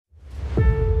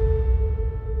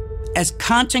As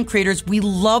content creators, we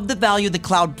love the value the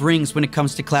cloud brings when it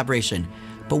comes to collaboration,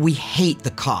 but we hate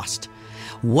the cost.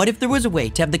 What if there was a way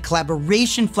to have the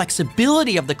collaboration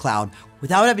flexibility of the cloud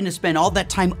without having to spend all that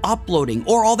time uploading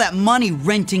or all that money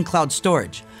renting cloud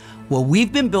storage? Well,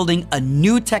 we've been building a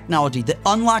new technology that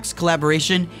unlocks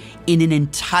collaboration in an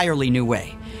entirely new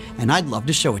way, and I'd love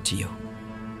to show it to you.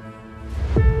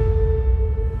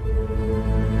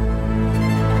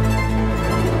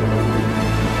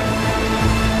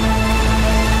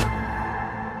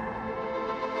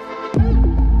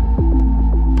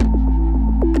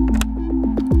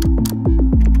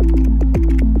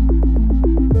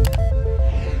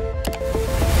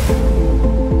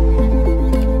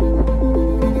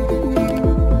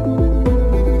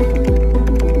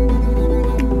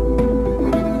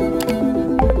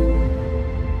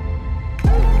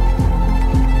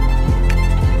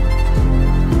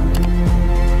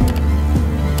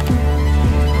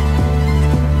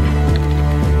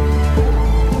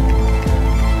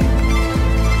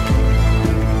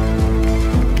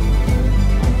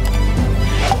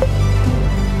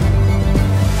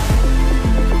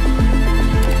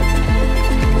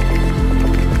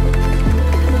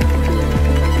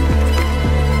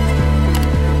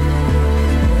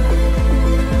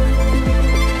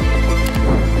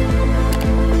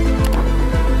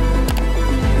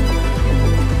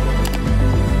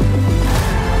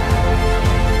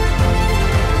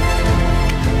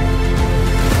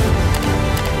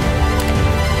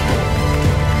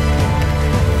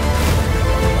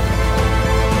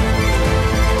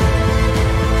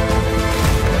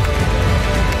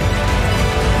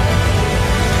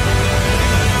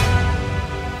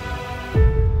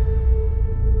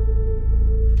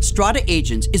 Strada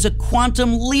Agents is a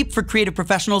quantum leap for creative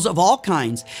professionals of all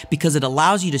kinds because it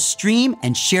allows you to stream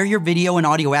and share your video and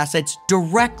audio assets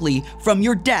directly from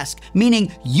your desk,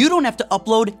 meaning you don't have to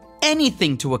upload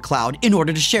anything to a cloud in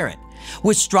order to share it.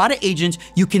 With Strada Agents,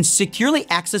 you can securely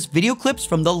access video clips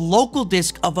from the local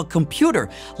disk of a computer,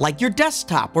 like your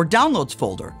desktop or downloads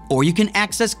folder. Or you can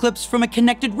access clips from a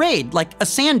connected RAID, like a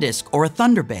SanDisk or a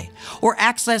Thunderbay. Or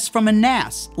access from a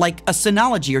NAS, like a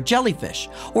Synology or Jellyfish.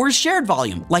 Or a shared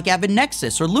volume, like Avid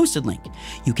Nexus or LucidLink.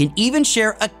 You can even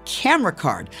share a camera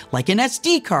card, like an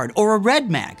SD card or a Red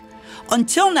Mag.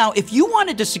 Until now, if you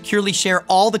wanted to securely share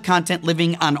all the content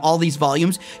living on all these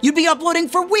volumes, you'd be uploading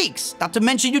for weeks, not to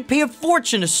mention you'd pay a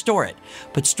fortune to store it.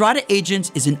 But Strada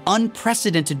Agents is an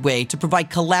unprecedented way to provide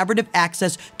collaborative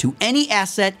access to any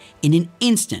asset in an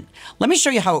instant. Let me show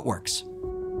you how it works.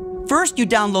 First, you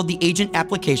download the Agent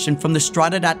application from the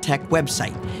strada.tech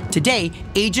website. Today,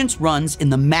 Agents runs in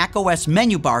the macOS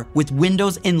menu bar with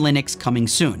Windows and Linux coming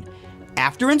soon.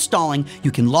 After installing,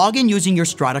 you can log in using your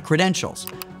Strada credentials.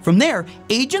 From there,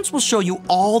 Agents will show you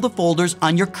all the folders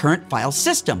on your current file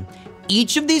system.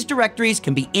 Each of these directories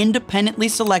can be independently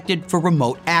selected for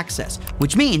remote access,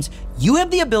 which means you have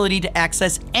the ability to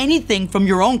access anything from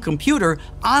your own computer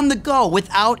on the go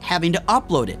without having to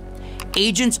upload it.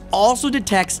 Agents also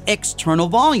detects external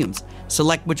volumes.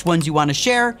 Select which ones you want to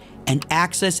share, and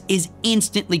access is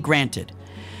instantly granted.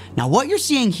 Now, what you're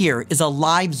seeing here is a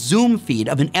live Zoom feed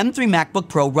of an M3 MacBook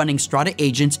Pro running Strada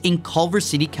Agents in Culver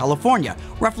City, California,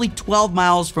 roughly 12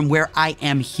 miles from where I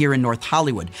am here in North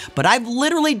Hollywood. But I've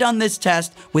literally done this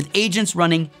test with Agents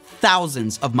running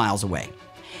thousands of miles away.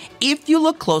 If you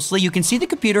look closely, you can see the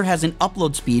computer has an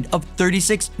upload speed of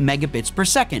 36 megabits per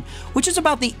second, which is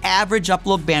about the average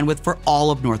upload bandwidth for all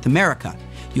of North America.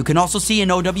 You can also see an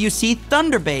OWC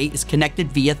Thunderbay is connected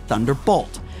via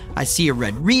Thunderbolt. I see a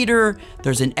red reader,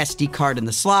 there's an SD card in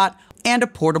the slot, and a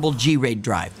portable G-RAID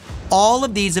drive. All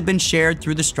of these have been shared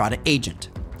through the Strada Agent.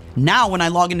 Now, when I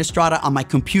log into Strada on my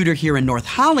computer here in North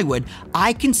Hollywood,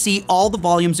 I can see all the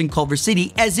volumes in Culver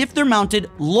City as if they're mounted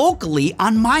locally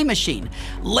on my machine.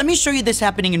 Let me show you this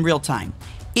happening in real time.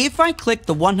 If I click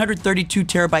the 132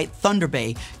 terabyte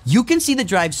Thunderbay, you can see the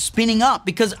drive spinning up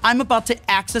because I'm about to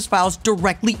access files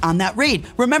directly on that RAID.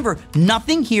 Remember,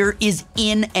 nothing here is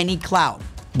in any cloud.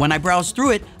 When I browse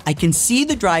through it, I can see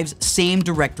the drive's same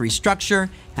directory structure,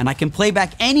 and I can play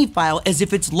back any file as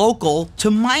if it's local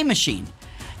to my machine.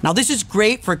 Now, this is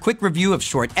great for a quick review of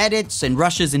short edits and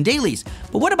rushes and dailies,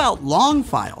 but what about long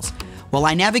files? Well,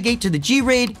 I navigate to the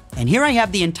G-RAID, and here I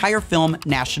have the entire film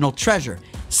National Treasure.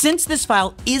 Since this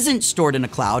file isn't stored in a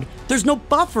cloud, there's no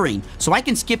buffering, so I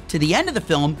can skip to the end of the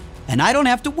film, and I don't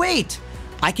have to wait.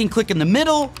 I can click in the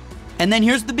middle, and then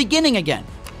here's the beginning again.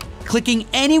 Clicking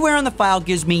anywhere on the file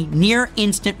gives me near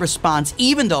instant response,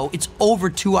 even though it's over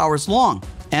 2 hours long.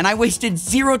 And I wasted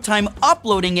zero time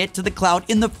uploading it to the cloud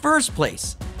in the first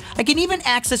place. I can even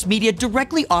access media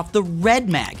directly off the Red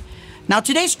Mag. Now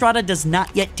today, Strada does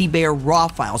not yet debear RAW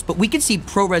files, but we can see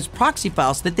ProRes proxy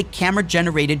files that the camera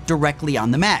generated directly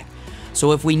on the Mac.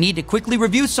 So if we need to quickly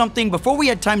review something before we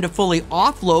had time to fully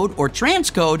offload or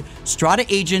transcode, Strada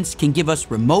Agents can give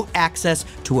us remote access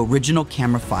to original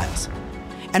camera files.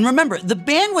 And remember, the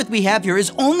bandwidth we have here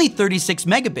is only 36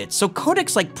 megabits, so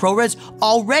codecs like ProRes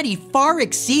already far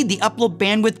exceed the upload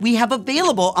bandwidth we have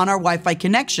available on our Wi-Fi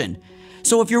connection.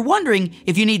 So if you're wondering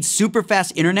if you need super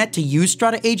fast internet to use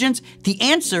Strada Agents, the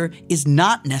answer is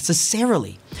not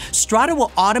necessarily. Strada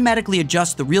will automatically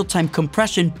adjust the real-time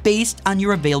compression based on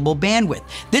your available bandwidth.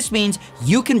 This means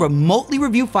you can remotely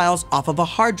review files off of a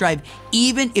hard drive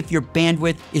even if your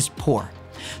bandwidth is poor.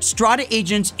 Strada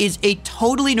Agents is a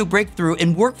totally new breakthrough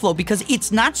in workflow because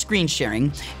it's not screen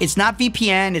sharing, it's not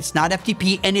VPN, it's not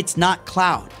FTP, and it's not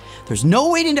cloud. There's no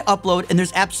waiting to upload, and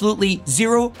there's absolutely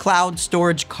zero cloud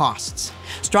storage costs.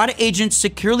 Strada Agents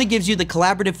securely gives you the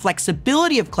collaborative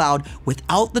flexibility of cloud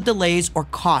without the delays or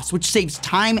costs, which saves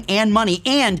time and money,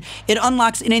 and it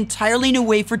unlocks an entirely new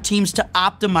way for teams to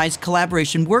optimize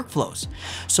collaboration workflows.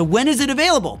 So when is it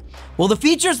available? Well, the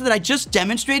features that I just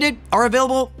demonstrated are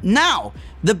available now.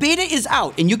 The beta is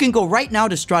out, and you can go right now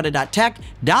to strada.tech,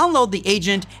 download the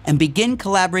agent, and begin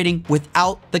collaborating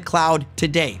without the cloud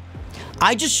today.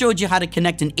 I just showed you how to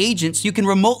connect an agent so you can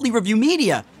remotely review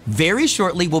media. Very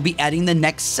shortly, we'll be adding the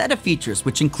next set of features,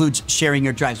 which includes sharing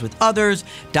your drives with others,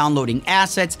 downloading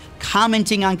assets,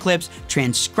 commenting on clips,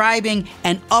 transcribing,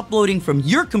 and uploading from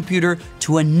your computer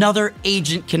to another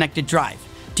agent-connected drive.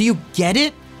 Do you get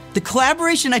it? The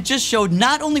collaboration I just showed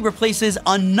not only replaces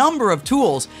a number of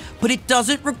tools, but it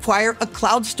doesn't require a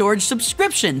cloud storage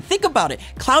subscription. Think about it.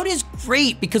 Cloud is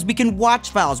great because we can watch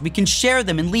files, we can share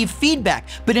them and leave feedback.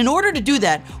 But in order to do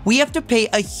that, we have to pay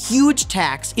a huge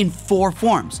tax in 4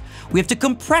 forms. We have to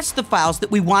compress the files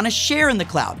that we want to share in the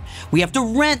cloud. We have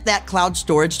to rent that cloud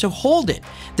storage to hold it.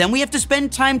 Then we have to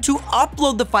spend time to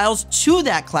upload the files to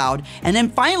that cloud. And then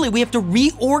finally, we have to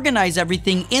reorganize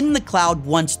everything in the cloud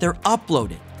once they're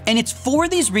uploaded. And it's for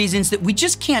these reasons that we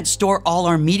just can't store all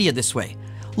our media this way.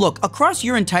 Look, across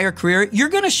your entire career, you're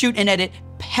gonna shoot and edit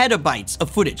petabytes of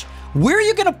footage. Where are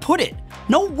you gonna put it?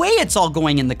 No way it's all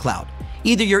going in the cloud.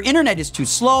 Either your internet is too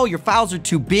slow, your files are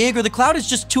too big, or the cloud is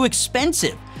just too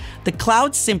expensive. The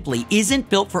cloud simply isn't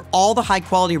built for all the high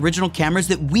quality original cameras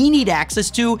that we need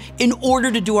access to in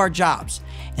order to do our jobs.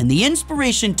 And the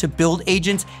inspiration to build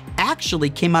agents actually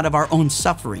came out of our own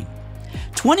suffering.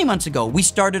 20 months ago, we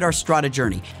started our Strada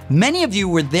journey. Many of you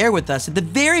were there with us at the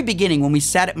very beginning when we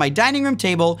sat at my dining room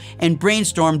table and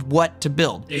brainstormed what to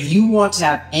build. If you want to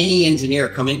have any engineer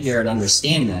come in here and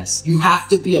understand this, you have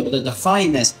to be able to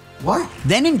define this. What?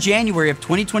 Then in January of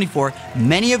 2024,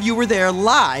 many of you were there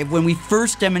live when we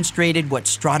first demonstrated what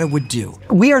Strada would do.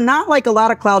 We are not like a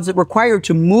lot of clouds that require you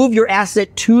to move your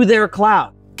asset to their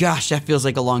cloud. Gosh, that feels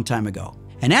like a long time ago.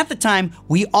 And at the time,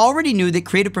 we already knew that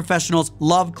creative professionals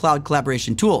love cloud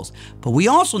collaboration tools, but we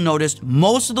also noticed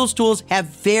most of those tools have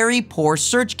very poor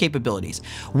search capabilities.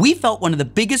 We felt one of the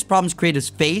biggest problems creatives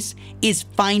face is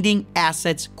finding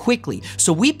assets quickly.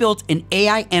 So we built an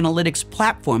AI analytics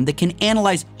platform that can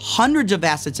analyze hundreds of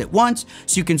assets at once,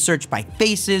 so you can search by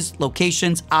faces,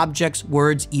 locations, objects,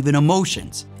 words, even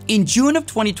emotions. In June of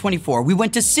 2024, we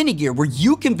went to Cinegear, where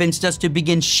you convinced us to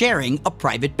begin sharing a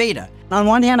private beta. On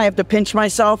one hand, I have to pinch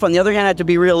myself. On the other hand, I have to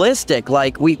be realistic.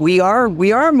 Like we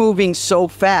are moving so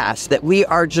fast that we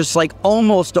are just like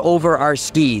almost over our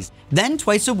skis. Then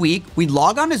twice a week, we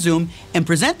log on to Zoom and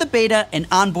present the beta and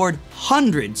onboard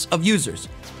hundreds of users.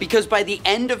 Because by the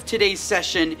end of today's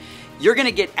session, you're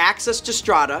gonna get access to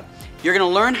Strada, you're gonna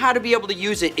learn how to be able to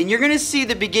use it, and you're gonna see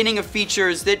the beginning of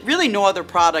features that really no other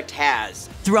product has.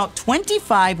 Throughout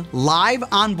 25 live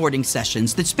onboarding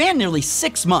sessions that span nearly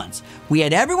 6 months, we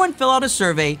had everyone fill out a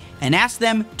survey and ask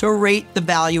them to rate the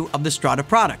value of the Strada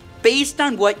product. Based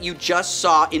on what you just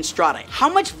saw in Strada, how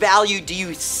much value do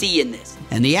you see in this?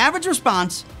 And the average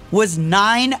response was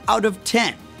 9 out of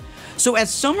 10. So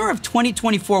as summer of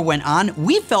 2024 went on,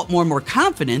 we felt more and more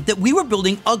confident that we were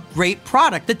building a great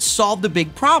product that solved a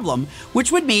big problem,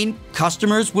 which would mean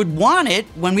customers would want it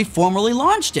when we formally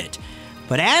launched it.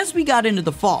 But as we got into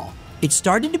the fall, it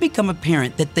started to become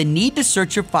apparent that the need to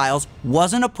search your files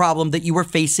wasn't a problem that you were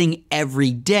facing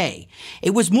every day.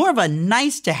 It was more of a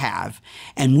nice to have,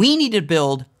 and we needed to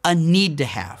build a need to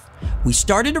have. We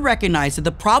started to recognize that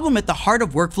the problem at the heart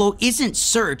of workflow isn't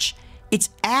search, it's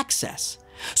access.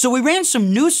 So we ran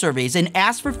some new surveys and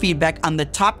asked for feedback on the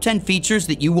top 10 features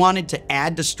that you wanted to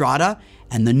add to Strada,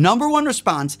 and the #1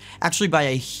 response, actually by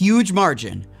a huge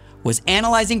margin, was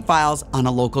analyzing files on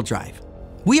a local drive.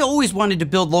 We always wanted to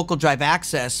build local drive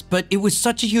access, but it was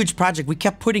such a huge project we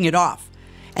kept putting it off.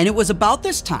 And it was about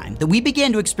this time that we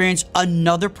began to experience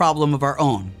another problem of our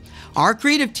own. Our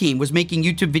creative team was making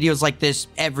YouTube videos like this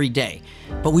every day,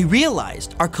 but we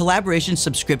realized our collaboration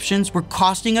subscriptions were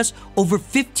costing us over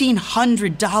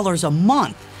 $1,500 a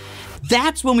month.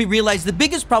 That's when we realized the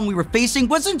biggest problem we were facing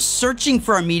wasn't searching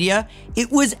for our media,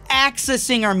 it was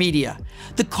accessing our media.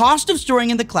 The cost of storing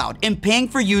in the cloud and paying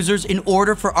for users in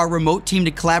order for our remote team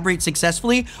to collaborate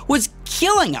successfully was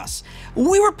killing us.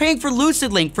 We were paying for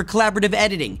LucidLink for collaborative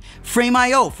editing,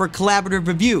 Frame.io for collaborative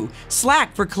review,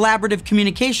 Slack for collaborative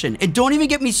communication, and don't even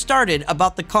get me started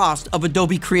about the cost of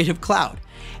Adobe Creative Cloud.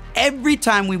 Every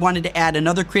time we wanted to add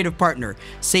another creative partner,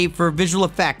 say for visual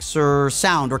effects or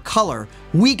sound or color,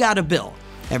 we got a bill.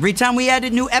 Every time we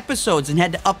added new episodes and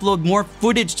had to upload more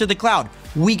footage to the cloud,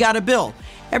 we got a bill.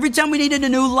 Every time we needed a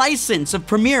new license of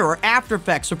Premiere or After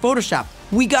Effects or Photoshop,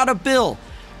 we got a bill.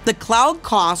 The cloud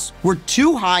costs were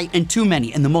too high and too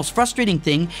many, and the most frustrating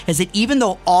thing is that even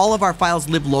though all of our files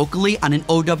live locally on an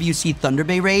OWC Thunder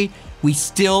Bay RAID, we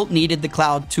still needed the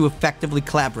cloud to effectively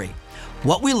collaborate.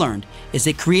 What we learned is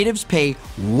that creatives pay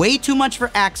way too much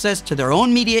for access to their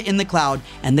own media in the cloud,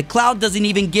 and the cloud doesn't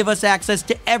even give us access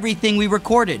to everything we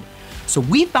recorded. So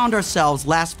we found ourselves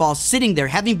last fall sitting there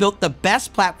having built the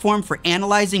best platform for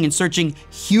analyzing and searching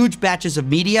huge batches of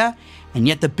media, and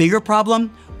yet the bigger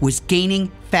problem was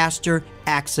gaining faster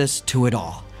access to it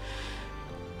all.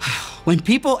 When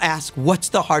people ask what's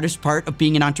the hardest part of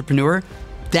being an entrepreneur,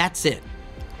 that's it.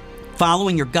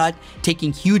 Following your gut,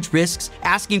 taking huge risks,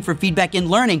 asking for feedback, and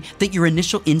learning that your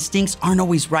initial instincts aren't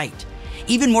always right.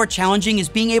 Even more challenging is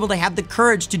being able to have the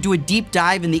courage to do a deep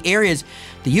dive in the areas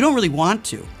that you don't really want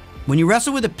to. When you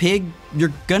wrestle with a pig,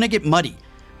 you're gonna get muddy,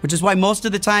 which is why most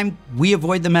of the time we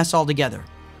avoid the mess altogether.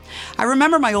 I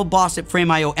remember my old boss at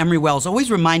Frame.io, Emery Wells, always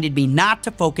reminded me not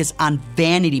to focus on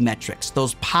vanity metrics,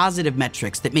 those positive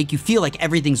metrics that make you feel like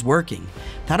everything's working.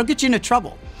 That'll get you into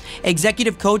trouble.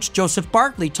 Executive coach Joseph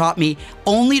Barkley taught me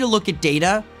only to look at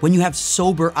data when you have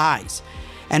sober eyes.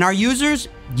 And our users,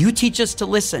 you teach us to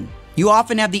listen. You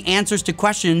often have the answers to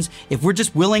questions if we're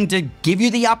just willing to give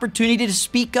you the opportunity to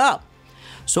speak up.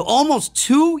 So almost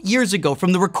 2 years ago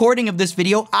from the recording of this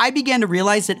video, I began to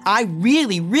realize that I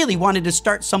really wanted to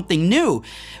start something new.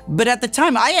 But at the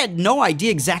time, I had no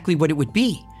idea exactly what it would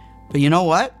be. But you know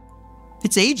what?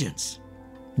 It's agents.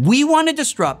 We want to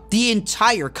disrupt the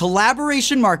entire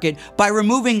collaboration market by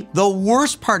removing the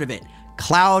worst part of it,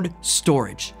 cloud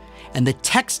storage. And the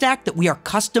tech stack that we are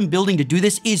custom building to do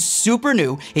this is super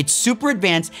new, it's super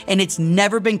advanced, and it's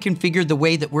never been configured the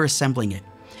way that we're assembling it.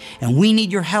 And we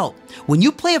need your help. When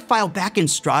you play a file back in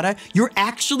Strada, you're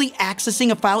actually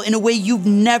accessing a file in a way you've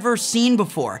never seen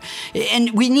before.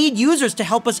 And we need users to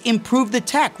help us improve the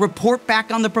tech, report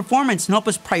back on the performance, and help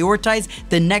us prioritize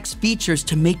the next features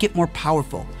to make it more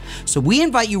powerful. So we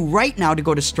invite you right now to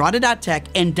go to strada.tech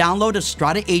and download a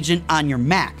Strada Agent on your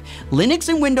Mac. Linux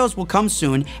and Windows will come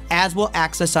soon, as will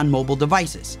access on mobile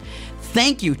devices.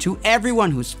 Thank you to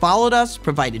everyone who's followed us,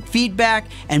 provided feedback,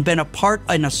 and been a part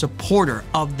and a supporter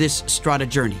of this Strada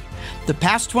journey. The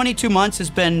past 22 months has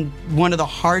been one of the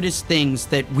hardest things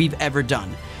that we've ever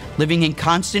done. Living in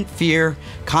constant fear,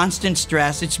 constant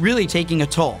stress, it's really taking a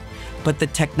toll. But the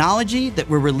technology that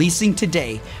we're releasing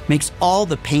today makes all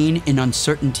the pain and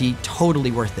uncertainty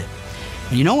totally worth it.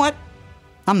 And you know what?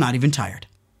 I'm not even tired.